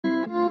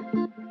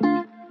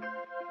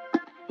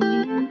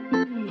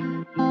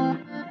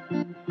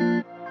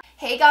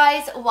Hey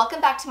guys, welcome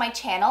back to my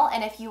channel,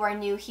 and if you are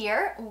new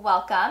here,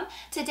 welcome.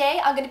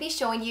 Today I'm going to be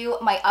showing you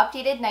my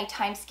updated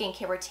nighttime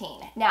skincare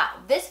routine. Now,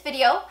 this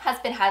video has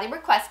been highly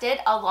requested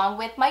along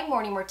with my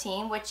morning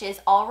routine, which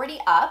is already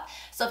up.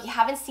 So if you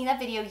haven't seen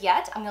that video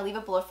yet, I'm going to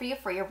leave it below for you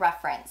for your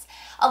reference.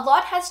 A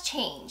lot has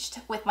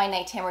changed with my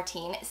nighttime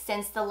routine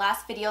since the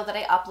last video that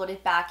I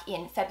uploaded back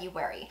in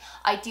February.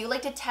 I do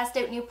like to test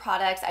out new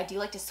products, I do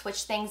like to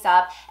switch things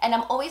up, and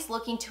I'm always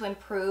looking to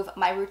improve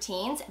my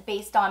routines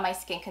based on my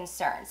skin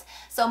concerns.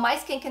 So my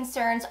skin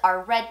concerns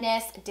are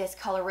redness,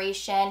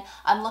 discoloration.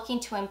 I'm looking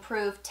to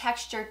improve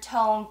texture,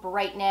 tone,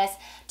 brightness,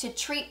 to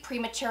treat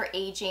premature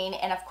aging,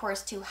 and of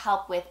course to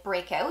help with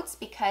breakouts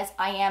because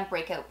I am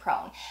breakout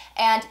prone.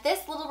 And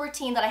this little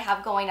routine that I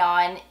have going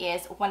on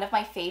is one of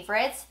my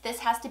favorites. This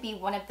has to be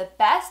one of the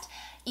best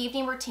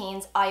evening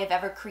routines I have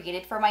ever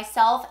created for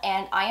myself,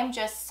 and I am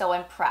just so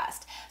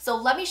impressed. So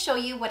let me show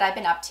you what I've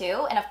been up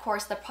to, and of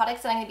course the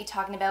products that I'm going to be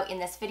talking about in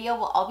this video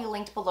will all be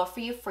linked below for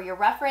you for your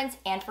reference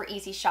and for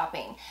easy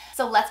shopping.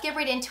 So let's get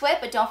right into it,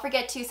 but don't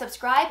forget to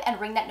subscribe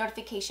and ring that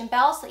notification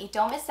bell so that you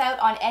don't miss out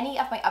on any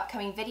of my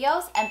upcoming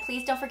videos, and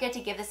please don't forget to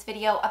give this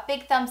video a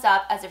big thumbs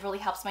up as it really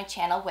helps my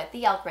channel with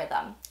the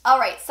algorithm.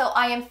 Alright, so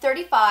I am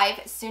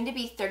 35, soon to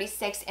be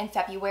 36 in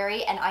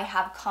February, and I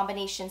have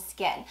combination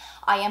skin.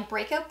 I am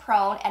breakout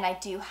prone and I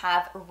do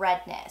have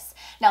redness.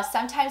 Now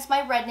sometimes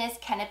my redness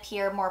can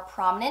appear more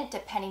prominent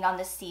depending on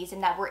the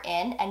season that we're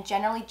in, and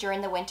generally during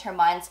the winter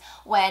months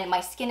when my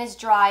skin is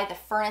dry, the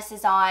furnace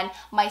is on,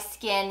 my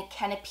skin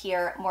can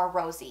appear more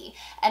rosy.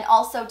 And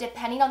also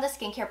depending on the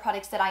skincare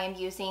products that I am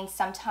using,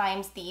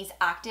 sometimes these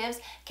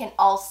actives can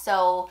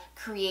also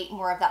create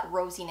more of that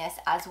rosiness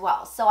as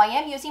well. So I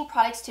am using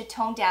products to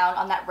tone down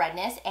on that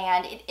redness,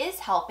 and it is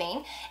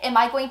helping. Am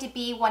I going to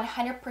be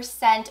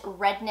 100%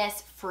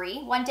 redness free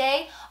one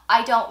day?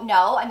 I don't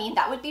know. I mean,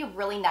 that would be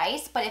really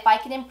nice, but if I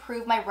can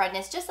improve my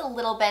redness just a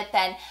little bit,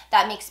 then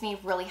that makes me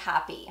really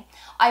happy.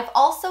 I've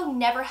also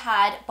never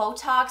had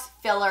Botox,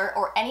 filler,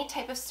 or any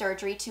type of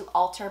surgery to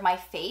alter my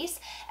face,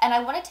 and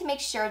I wanted to make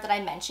sure that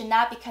I mention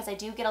that because I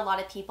do get a lot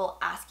of people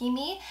asking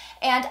me,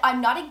 and I'm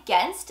not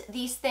against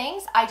these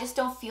things, I just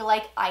don't feel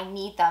like I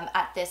need them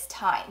at this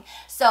time.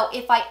 So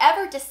if I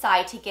ever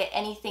decide to get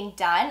anything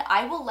done,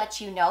 I will let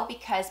you know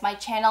because my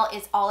channel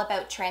is all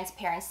about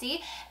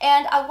transparency,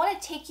 and I want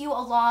to take you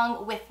along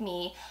with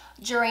me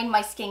during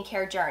my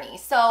skincare journey.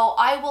 So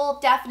I will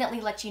definitely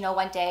let you know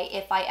one day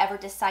if I ever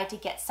decide to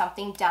get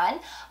something done.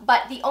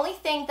 But the only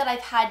thing that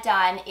I've had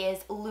done is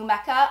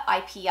Lumeka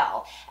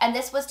IPL, and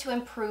this was to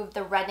improve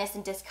the redness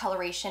and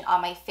discoloration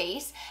on my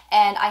face.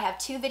 And I have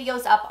 2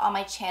 videos up on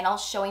my channel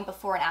showing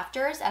before and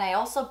afters, and I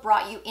also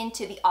brought you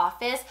into the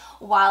office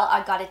while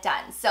I got it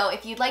done. So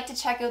if you'd like to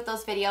check out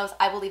those videos,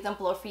 I will leave them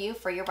below for you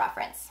for your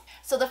reference.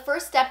 So the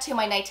first step to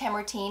my nighttime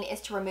routine is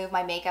to remove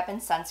my makeup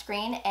and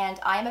sunscreen, and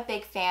I'm a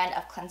big fan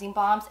of cleansing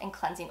balms and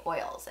cleansing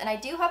oils. And I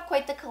do have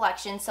quite the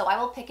collection, so I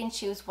will pick and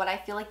choose what I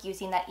feel like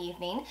using that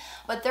evening.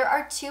 But there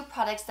are 2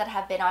 products that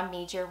have been on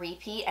major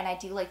repeat, and I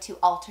do like to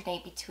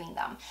alternate between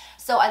them.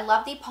 So I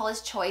love the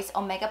Paula's Choice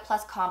Omega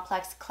Plus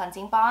Complex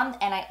Cleansing Balm,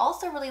 and I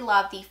also really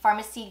love the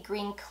Pharmacy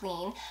Green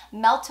Clean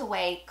Melt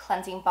Away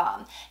Cleansing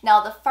Balm.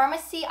 Now the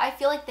Pharmacy, I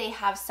feel like they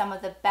have some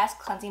of the best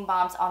cleansing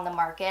balms on the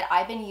market.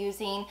 I've been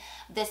using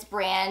this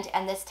brand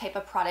and this type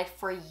of product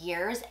for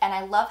years, and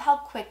I love how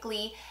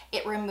quickly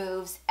it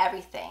removes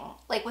everything.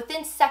 Like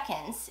within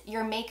seconds,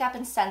 your makeup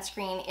and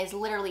sunscreen is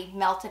literally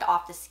melted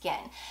off the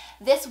skin.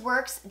 This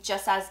works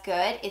just as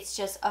good. It's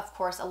just, of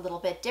course, a little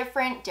bit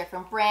different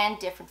brand,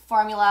 different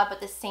formula,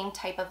 but the same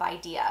type of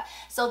idea.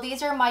 So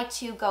these are my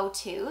 2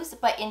 go-tos,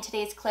 but in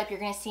today's clip, you're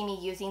gonna see me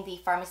using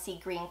the Pharmacy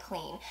Green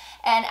Clean.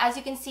 And as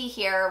you can see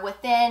here,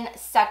 within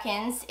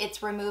seconds,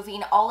 it's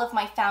removing all of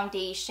my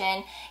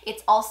foundation.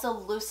 It's also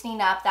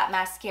loosening up that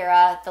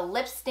mascara. The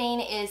lip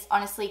stain is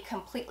honestly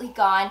completely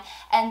gone,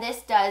 and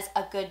this does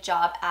a good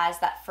job as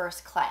that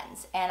first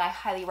cleanse, and I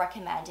highly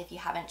recommend if you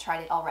haven't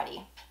tried it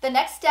already. The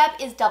next step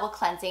is double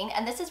cleansing,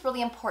 and this is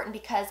really important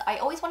because I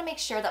always want to make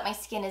sure that my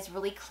skin is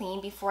really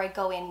clean before I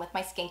go in with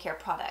my skincare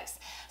products.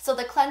 So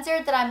the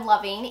cleanser that I'm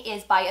loving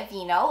is by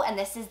Aveeno, and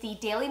this is the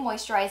Daily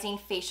Moisturizing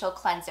Facial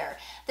Cleanser.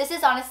 This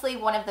is honestly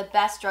one of the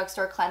best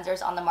drugstore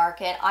cleansers on the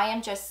market. I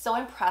am just so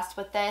impressed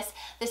with this.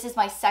 This is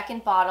my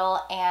 2nd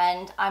bottle,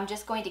 and I'm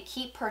just going to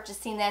keep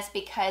purchasing this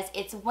because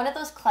it's one of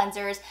those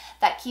cleansers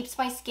that keeps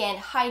my skin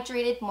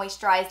hydrated,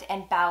 moisturized,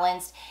 and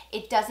balanced.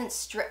 It doesn't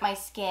strip my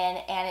skin,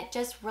 and it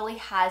just really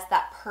has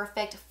that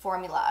perfect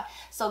formula.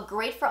 So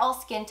great for all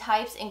skin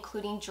types,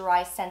 including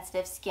dry,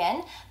 sensitive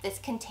skin. This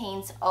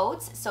contains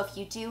oats, so if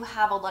you do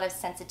have a lot of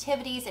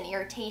sensitivities and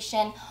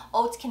irritation,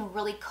 oats can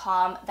really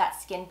calm that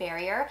skin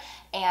barrier.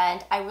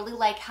 And I really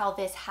like how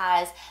this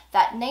has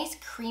that nice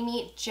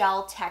creamy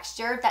gel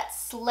texture that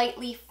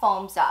slightly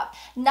foams up.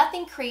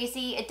 Nothing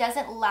crazy, it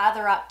doesn't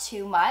lather up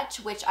too much,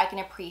 which I can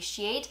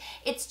appreciate.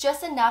 It's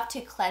just enough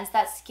to cleanse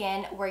that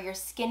skin where your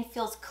skin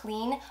feels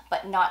clean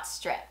but not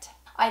stripped.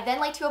 I then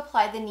like to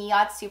apply the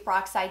NIOD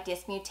Superoxide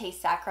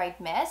Dismutase Saccharide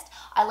Mist.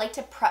 I like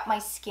to prep my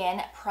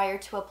skin prior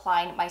to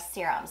applying my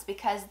serums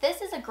because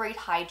this is a great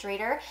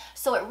hydrator,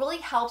 so it really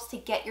helps to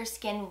get your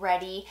skin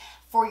ready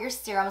for your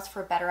serums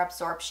for better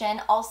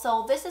absorption.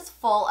 Also, this is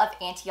full of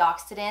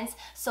antioxidants,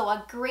 so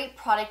a great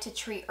product to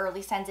treat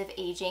early signs of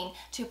aging,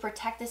 to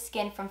protect the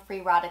skin from free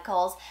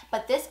radicals,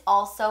 but this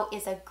also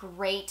is a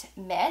great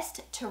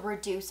mist to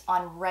reduce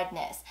on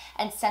redness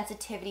and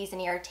sensitivities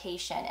and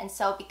irritation. And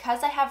so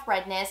because I have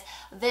redness,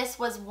 this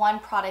was one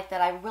product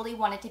that I really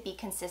wanted to be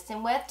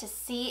consistent with to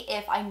see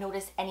if I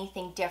noticed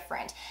anything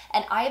different.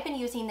 And I have been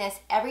using this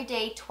every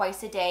day,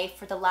 twice a day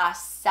for the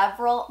last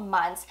several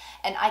months,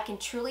 and I can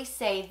truly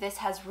say this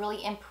has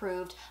really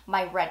improved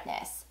my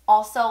redness.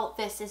 Also,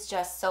 this is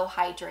just so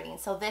hydrating.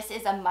 So this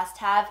is a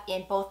must-have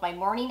in both my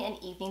morning and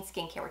evening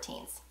skincare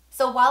routines.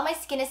 So while my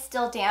skin is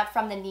still damp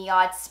from the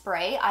NIOD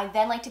spray, I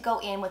then like to go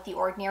in with the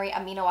Ordinary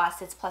Amino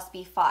Acids Plus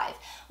B5,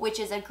 which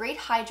is a great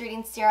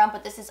hydrating serum,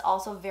 but this is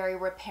also very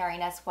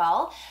repairing as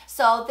well.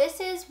 So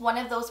this is one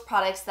of those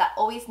products that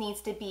always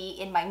needs to be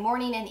in my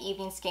morning and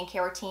evening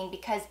skincare routine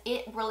because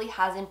it really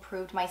has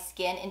improved my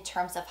skin in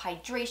terms of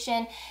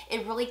hydration.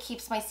 It really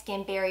keeps my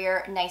skin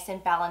barrier nice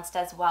and balanced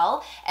as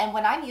well. And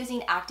when I'm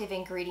using active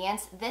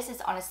ingredients, this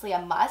is honestly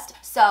a must.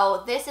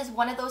 So this is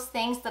one of those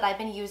things that I've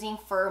been using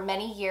for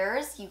many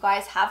years. You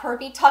guys have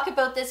heard me talk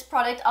about this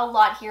product a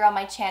lot here on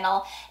my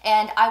channel,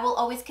 and I will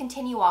always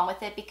continue on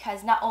with it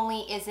because not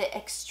only is it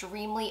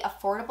extremely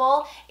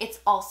affordable,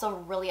 it's also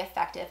really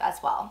effective as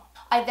well.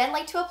 I then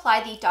like to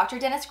apply the Dr.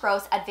 Dennis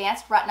Gross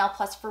Advanced Retinol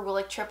Plus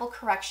Ferulic Triple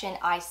Correction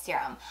Eye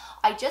Serum.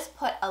 I just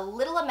put a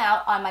little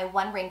amount on my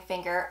one ring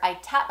finger, I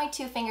tap my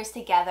two fingers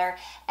together,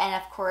 and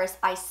of course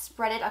I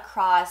spread it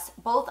across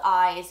both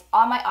eyes,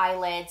 on my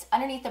eyelids,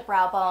 underneath the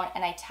brow bone,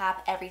 and I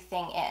tap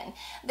everything in.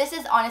 This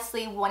is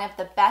honestly one of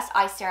the best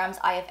eye serums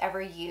I have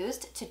ever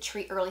used to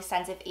treat early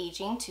signs of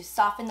aging, to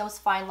soften those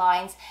fine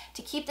lines,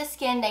 to keep the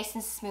skin nice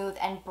and smooth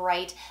and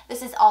bright.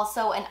 This is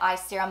also an eye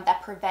serum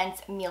that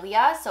prevents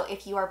milia, so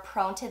if you are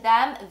prone to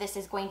them, this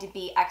is going to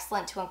be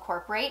excellent to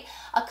incorporate.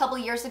 A couple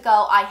years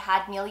ago, I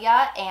had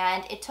milia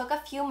and it took a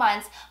few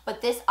months,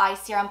 but this eye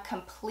serum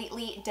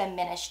completely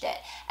diminished it.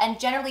 And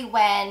generally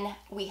when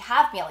we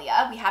have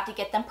milia, we have to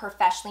get them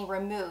professionally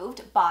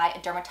removed by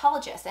a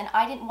dermatologist, and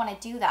I didn't want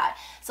to do that.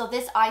 So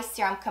this eye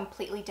serum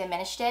completely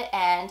diminished it,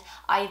 and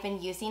I've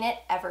been using it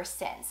ever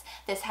since.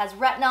 This has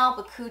retinol,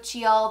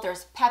 bakuchiol,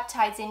 there's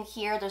peptides in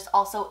here, there's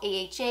also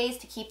AHAs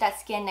to keep that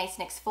skin nice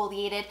and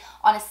exfoliated.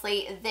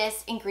 Honestly,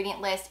 this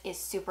ingredient list is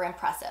super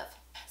impressive.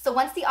 So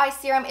once the eye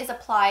serum is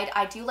applied,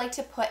 I do like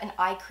to put an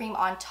eye cream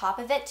on top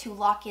of it to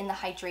lock in the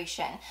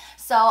hydration.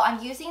 So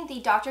I'm using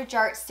the Dr.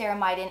 Jart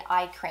Ceramidin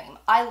Eye Cream.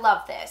 I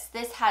love this.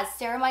 This has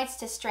ceramides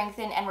to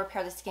strengthen and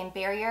repair the skin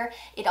barrier.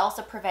 It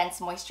also prevents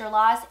moisture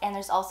loss, and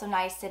there's also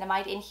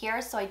niacinamide in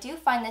here, so I do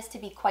find this to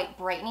be quite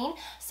brightening.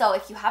 So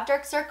if you have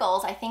dark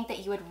circles, I think that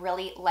you would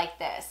really like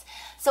this.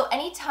 So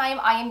anytime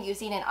I am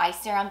using an eye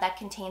serum that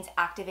contains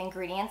active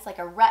ingredients like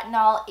a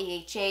retinol,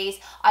 AHAs,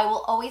 I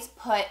will always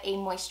put a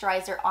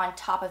moisturizer on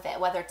top of it,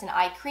 whether it's an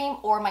eye cream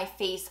or my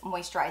face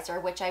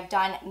moisturizer, which I've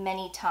done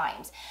many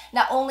times.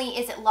 Not only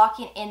is it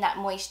locking in that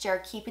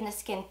moisture, keeping the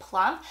skin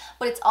plump,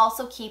 but it's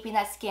also keeping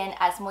that skin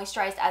as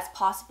moisturized as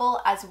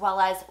possible, as well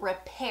as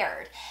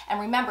repaired. And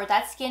remember,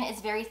 that skin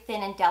is very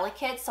thin and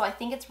delicate, so I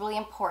think it's really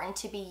important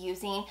to be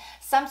using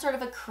some sort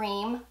of a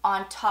cream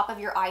on top of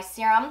your eye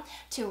serum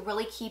to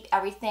really keep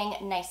everything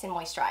nice and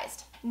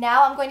moisturized.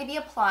 Now I'm going to be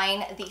applying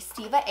the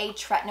Stieva-A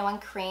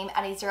Tretinoin Cream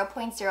at a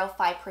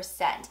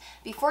 0.05%.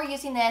 Before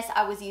using this,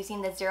 I was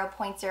using the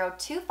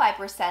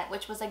 0.025%,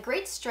 which was a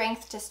great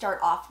strength to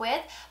start off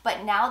with,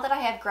 but now that I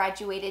have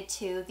graduated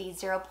to the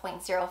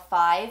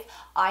 0.05,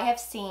 I have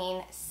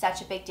seen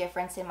such a big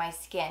difference in my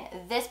skin.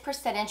 This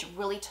percentage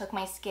really took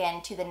my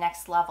skin to the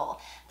next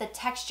level. The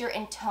texture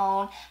and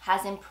tone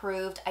has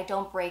improved. I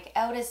don't break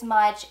out as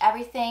much.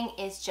 Everything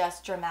is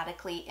just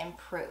dramatically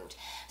improved.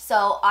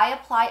 So I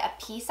apply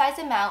a pea-sized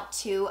amount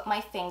to my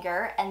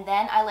finger, and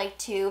then I like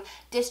to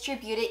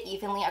distribute it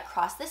evenly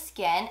across the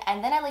skin,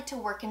 and then I like to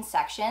work in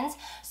sections.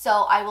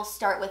 So I will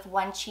start with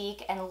one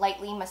cheek and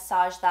lightly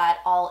massage that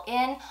all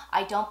in.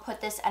 I don't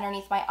put this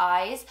underneath my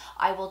eyes.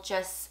 I will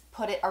just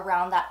put it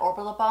around that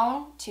orbital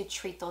bone to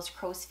treat those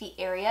crow's feet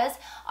areas.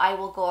 I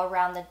will go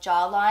around the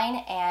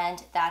jawline,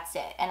 and that's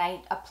it. And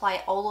I apply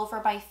it all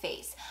over my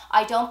face.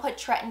 I don't put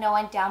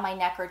tretinoin down my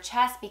neck or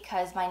chest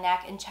because my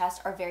neck and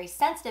chest are very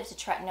sensitive to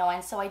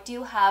tretinoin, so I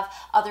do have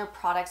other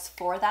products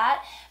for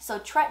that. So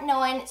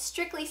tretinoin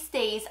strictly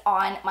stays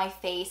on my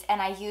face,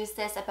 and I use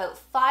this about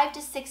 5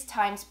 to 6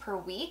 times per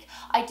week.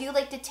 I do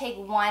like to take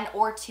 1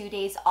 or 2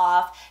 days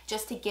off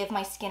just to give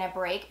my skin a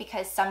break,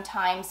 because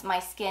sometimes my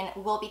skin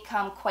will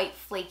become quite quite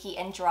flaky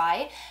and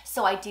dry.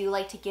 So I do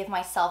like to give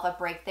myself a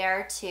break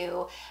there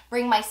to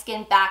bring my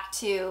skin back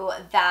to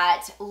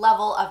that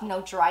level of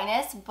no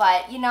dryness.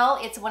 But you know,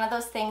 it's one of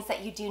those things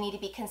that you do need to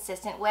be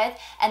consistent with,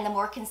 and the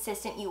more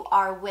consistent you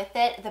are with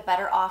it, the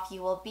better off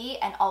you will be,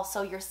 and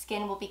also your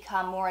skin will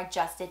become more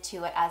adjusted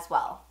to it as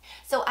well.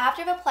 So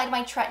after I've applied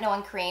my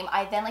Tretinoin cream,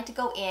 I then like to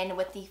go in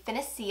with the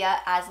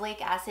Finacea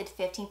Azelaic acid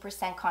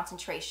 15%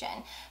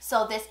 concentration.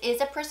 So this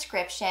is a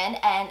prescription,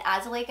 and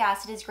azelaic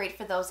acid is great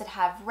for those that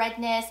have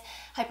redness,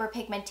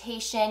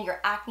 hyperpigmentation,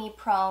 you're acne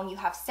prone, you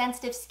have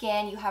sensitive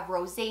skin, you have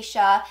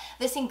rosacea.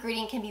 This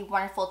ingredient can be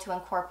wonderful to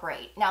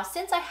incorporate. Now,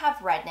 since I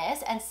have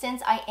redness and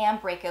since I am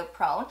breakout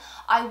prone,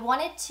 I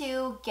wanted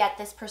to get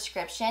this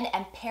prescription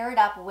and pair it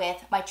up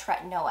with my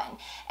Tretinoin.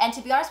 And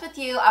to be honest with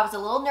you, I was a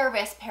little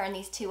nervous pairing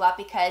these two up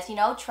because, you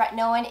know,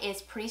 Tretinoin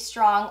is pretty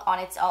strong on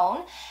its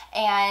own,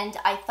 and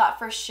I thought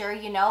for sure,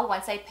 you know,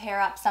 once I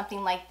pair up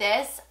something like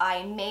this,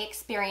 I may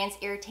experience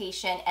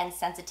irritation and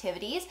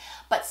sensitivities,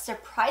 but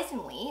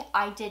surprisingly,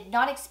 I did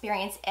not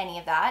experience any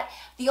of that.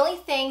 The only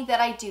thing that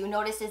I do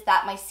notice is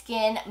that my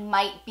skin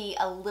might be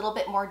a little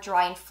bit more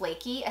dry and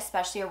flaky,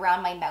 especially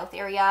around my mouth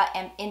area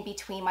and in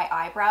between my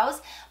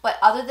eyebrows. But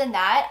other than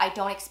that, I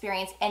don't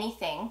experience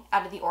anything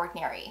out of the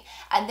ordinary.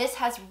 And this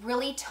has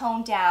really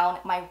toned down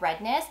my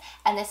redness,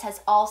 and this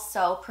has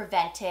also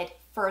prevented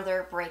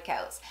further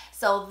breakouts.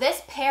 So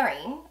this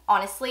pairing,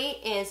 honestly,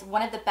 is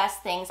one of the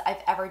best things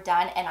I've ever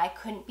done, and I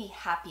couldn't be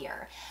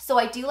happier. So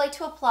I do like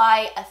to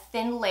apply a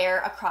thin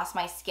layer across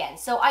my skin.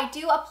 So I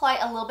do apply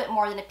a little bit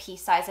more than a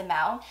pea-size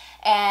amount,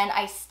 and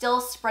I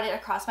still spread it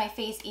across my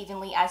face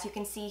evenly, as you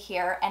can see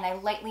here, and I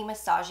lightly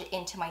massage it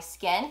into my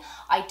skin.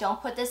 I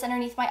don't put this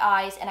underneath my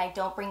eyes, and I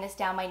don't bring this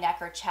down my neck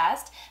or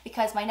chest,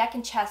 because my neck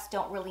and chest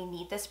don't really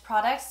need this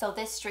product, so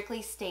this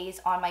strictly stays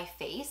on my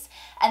face.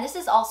 And this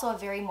is also a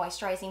very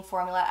moisturizing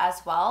formula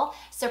as well,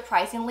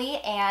 surprisingly,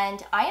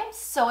 and I am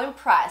so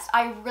impressed.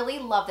 I really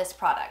love this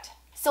product.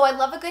 So I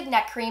love a good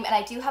neck cream, and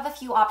I do have a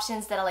few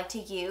options that I like to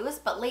use,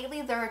 but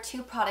lately there are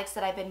two products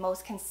that I've been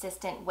most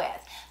consistent with.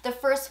 The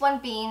first one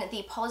being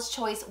the Paula's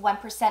Choice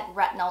 1%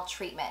 Retinol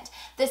Treatment.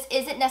 This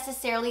isn't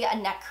necessarily a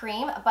neck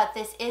cream, but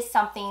this is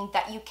something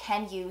that you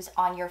can use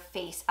on your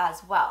face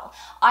as well.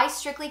 I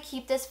strictly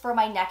keep this for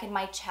my neck and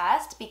my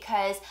chest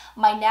because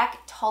my neck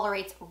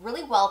tolerates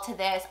really well to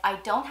this. I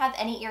don't have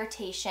any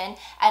irritation,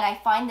 and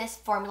I find this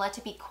formula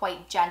to be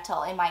quite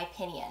gentle in my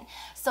opinion.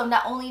 So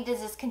not only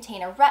does this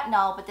contain a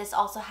retinol, but this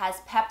also has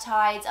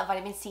peptides, a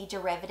vitamin C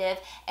derivative,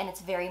 and it's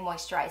very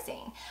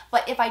moisturizing.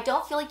 But if I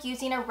don't feel like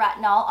using a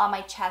retinol on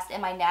my chest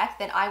and my neck,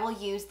 then I will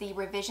use the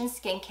Revision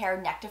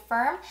Skincare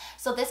Nectifirm.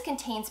 So this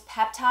contains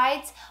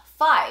peptides,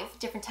 5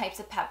 different types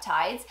of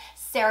peptides,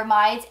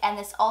 ceramides, and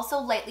this also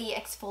lightly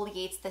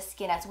exfoliates the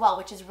skin as well,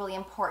 which is really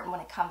important when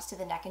it comes to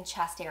the neck and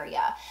chest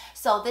area.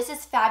 So this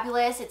is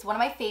fabulous. It's one of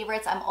my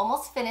favorites. I'm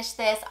almost finished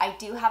this. I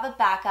do have a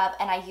backup,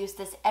 and I use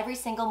this every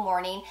single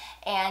morning,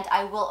 and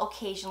I will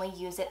occasionally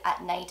use it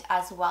at night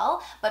as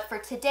well. But for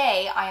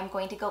today, I am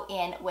going to go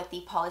in with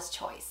the Paula's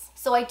Choice.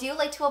 So I do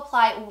like to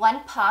apply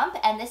 1 pump,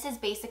 and this is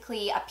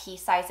basically a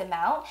pea-size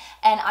amount,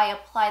 and I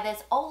apply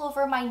this all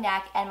over my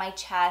neck and my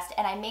chest,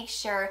 and I make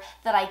sure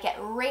that I get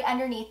right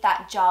underneath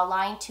that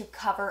jawline to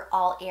cover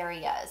all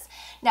areas.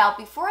 Now,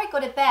 before I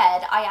go to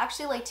bed, I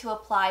actually like to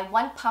apply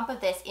 1 pump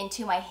of this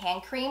into my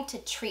hand cream to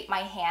treat my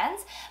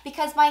hands,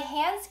 because my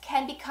hands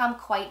can become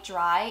quite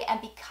dry,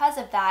 and because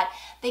of that,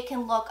 they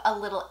can look a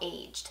little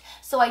aged.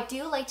 So I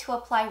do like to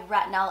apply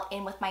retinol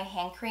in with my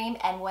hand cream,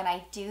 and when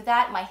I do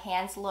that, my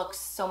hands look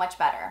so much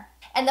better.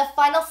 And the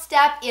final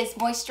step is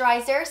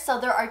moisturizer. So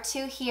there are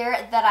 2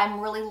 here that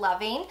I'm really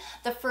loving.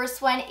 The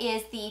first one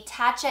is the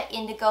Tatcha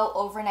Indigo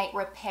Overnight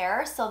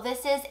Repair. So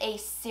this is a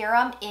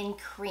serum in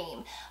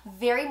cream.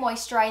 Very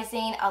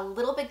moisturizing. A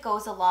little bit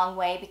goes a long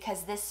way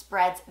because this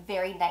spreads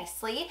very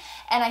nicely.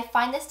 And I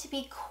find this to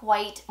be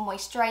quite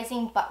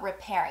moisturizing but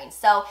repairing.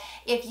 So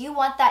if you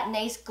want that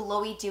nice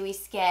glowy dewy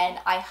skin,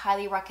 I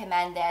highly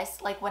recommend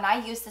this. Like when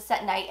I use this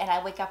at night and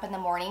I wake up in the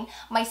morning,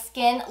 my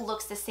skin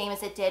looks the same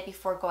as it did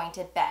before going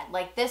to bed.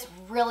 Like this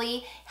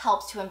really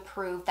helps to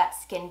improve that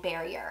skin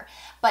barrier.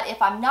 But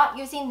if I'm not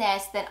using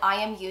this, then I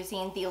am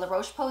using the La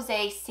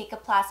Roche-Posay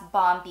Cicaplast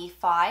Balm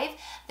B5.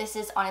 This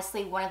is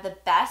honestly one of the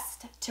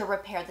best to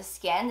repair the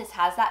skin. This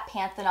has that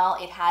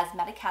panthenol, it has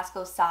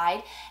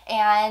metacascoside,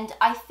 and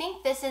I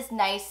think this is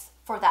nice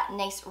for that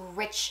nice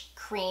rich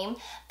cream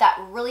that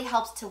really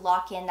helps to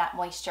lock in that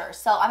moisture.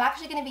 So I'm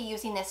actually going to be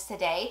using this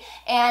today,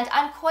 and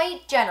I'm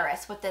quite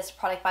generous with this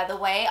product, by the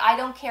way. I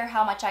don't care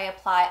how much I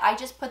apply. I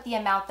just put the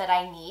amount that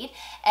I need,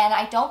 and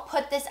I don't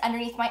put this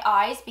underneath my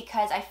eyes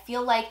because I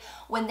feel like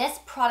when this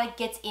product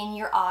gets in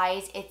your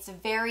eyes, it's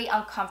very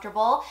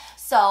uncomfortable.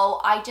 So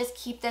I just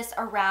keep this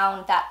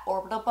around that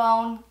orbital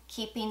bone,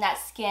 keeping that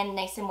skin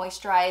nice and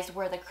moisturized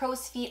where the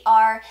crow's feet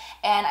are,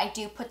 and I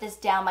do put this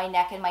down my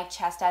neck and my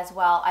chest as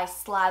well. I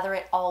slather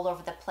it all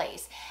over the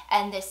place,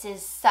 and this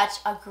is such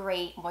a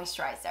great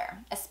moisturizer,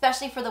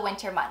 especially for the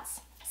winter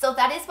months. So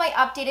that is my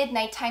updated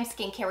nighttime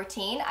skincare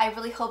routine. I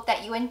really hope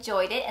that you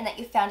enjoyed it and that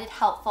you found it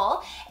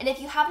helpful. And if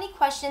you have any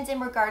questions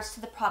in regards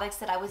to the products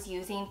that I was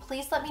using,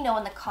 please let me know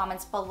in the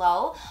comments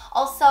below.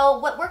 Also,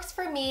 what works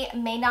for me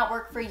may not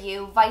work for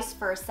you, vice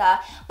versa,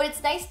 but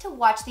it's nice to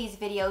watch these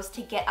videos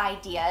to get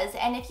ideas.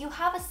 And if you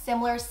have a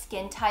similar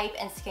skin type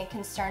and skin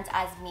concerns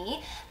as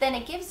me, then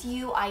it gives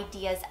you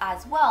ideas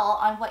as well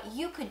on what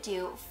you could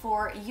do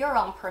for your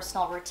own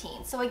personal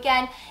routine. So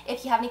again,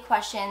 if you have any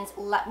questions,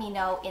 let me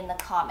know in the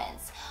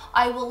comments.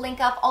 I will link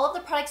up all of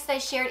the products that I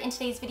shared in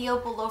today's video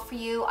below for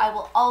you. I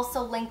will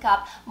also link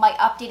up my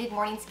updated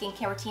morning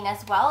skincare routine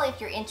as well if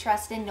you're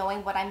interested in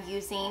knowing what I'm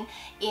using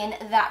in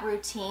that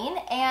routine.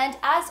 And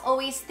as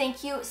always,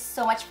 thank you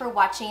so much for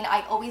watching.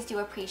 I always do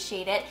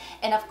appreciate it.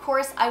 And of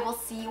course, I will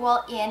see you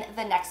all in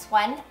the next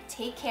one.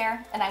 Take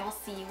care, and I will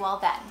see you all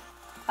then.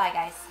 Bye,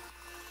 guys.